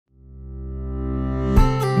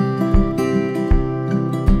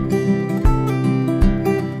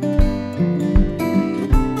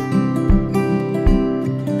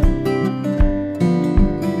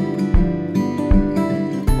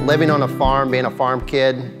Living on a farm, being a farm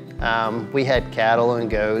kid, we had cattle and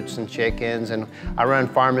goats and chickens, and I run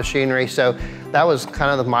farm machinery, so that was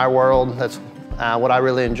kind of my world. That's what I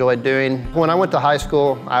really enjoyed doing. When I went to high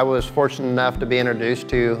school, I was fortunate enough to be introduced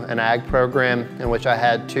to an ag program in which I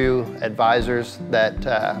had 2 advisors that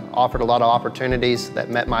offered a lot of opportunities that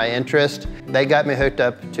met my interest. They got me hooked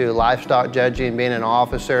up to livestock judging, being an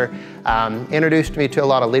officer, introduced me to a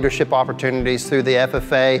lot of leadership opportunities through the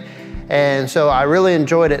FFA. And so I really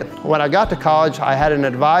enjoyed it. When I got to college, I had an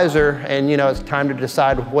advisor, and it's time to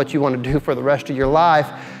decide what you want to do for the rest of your life.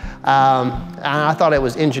 And I thought it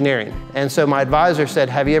was engineering. And so my advisor said,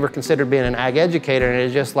 have you ever considered being an ag educator? And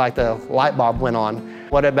it's just like the light bulb went on.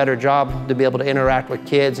 What a better job to be able to interact with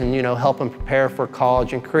kids and help them prepare for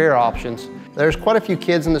college and career options. There's quite a few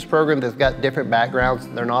kids in this program that've got different backgrounds.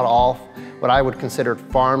 They're not all what I would consider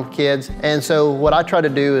farm kids. And so what I try to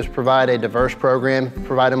do is provide a diverse program,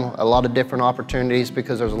 provide them a lot of different opportunities,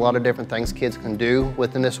 because there's a lot of different things kids can do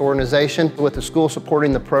within this organization. With the school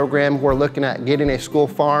supporting the program, we're looking at getting a school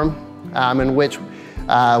farm in which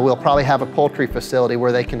we'll probably have a poultry facility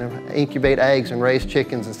where they can incubate eggs and raise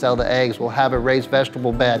chickens and sell the eggs. We'll have a raised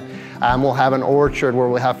vegetable bed. We'll have an orchard where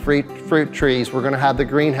we'll have fruit trees. We're going to have the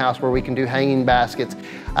greenhouse where we can do hanging baskets.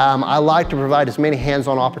 I like to provide as many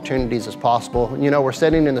hands-on opportunities as possible. We're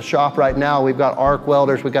sitting in the shop right now. We've got arc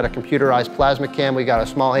welders. We've got a computerized plasma cam. We've got a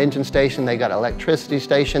small engine station. They got an electricity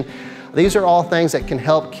station. These are all things that can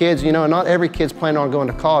help kids. Not every kid's planning on going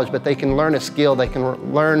to college, but they can learn a skill. They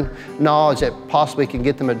can learn knowledge that possibly can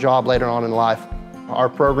get them a job later on in life. Our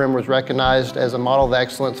program was recognized as a Model of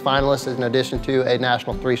Excellence finalist in addition to a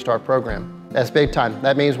national 3-star program. That's big time.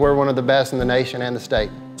 That means we're one of the best in the nation and the state.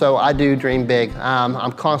 So I do dream big.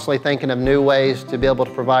 I'm constantly thinking of new ways to be able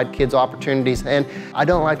to provide kids opportunities. And I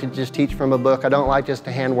don't like to just teach from a book. I don't like just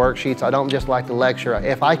to hand worksheets. I don't just like to lecture.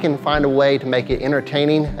 If I can find a way to make it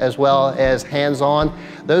entertaining as well as hands-on,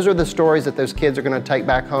 those are the stories that those kids are going to take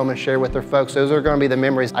back home and share with their folks. Those are going to be the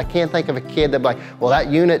memories. I can't think of a kid that'd be like, well, that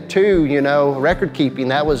unit 2, record keeping,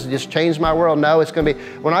 that was just changed my world. No, it's going to be,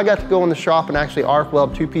 when I got to go in the shop and actually arc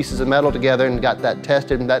weld 2 pieces of metal together and got that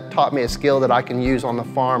tested, and that taught me a skill that I can use on the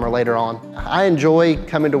farm or later on. I enjoy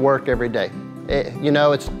coming to work every day.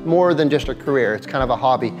 It's more than just a career. It's kind of a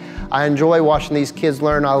hobby. I enjoy watching these kids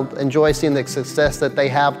learn. I enjoy seeing the success that they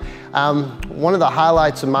have. One of the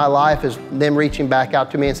highlights of my life is them reaching back out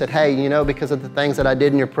to me and said, hey, because of the things that I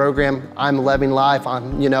did in your program, I'm loving life.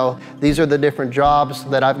 These are the different jobs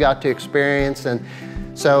that I've got to experience. And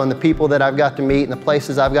the people that I've got to meet and the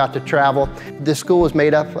places I've got to travel. This school is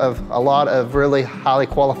made up of a lot of really highly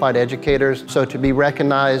qualified educators. So to be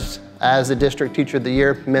recognized as the District Teacher of the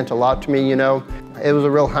Year meant a lot to me, It was a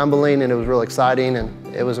real humbling, and it was real exciting,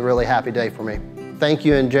 and it was a really happy day for me. Thank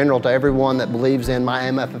you in general to everyone that believes in my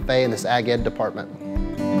MFFA and this Ag Ed department.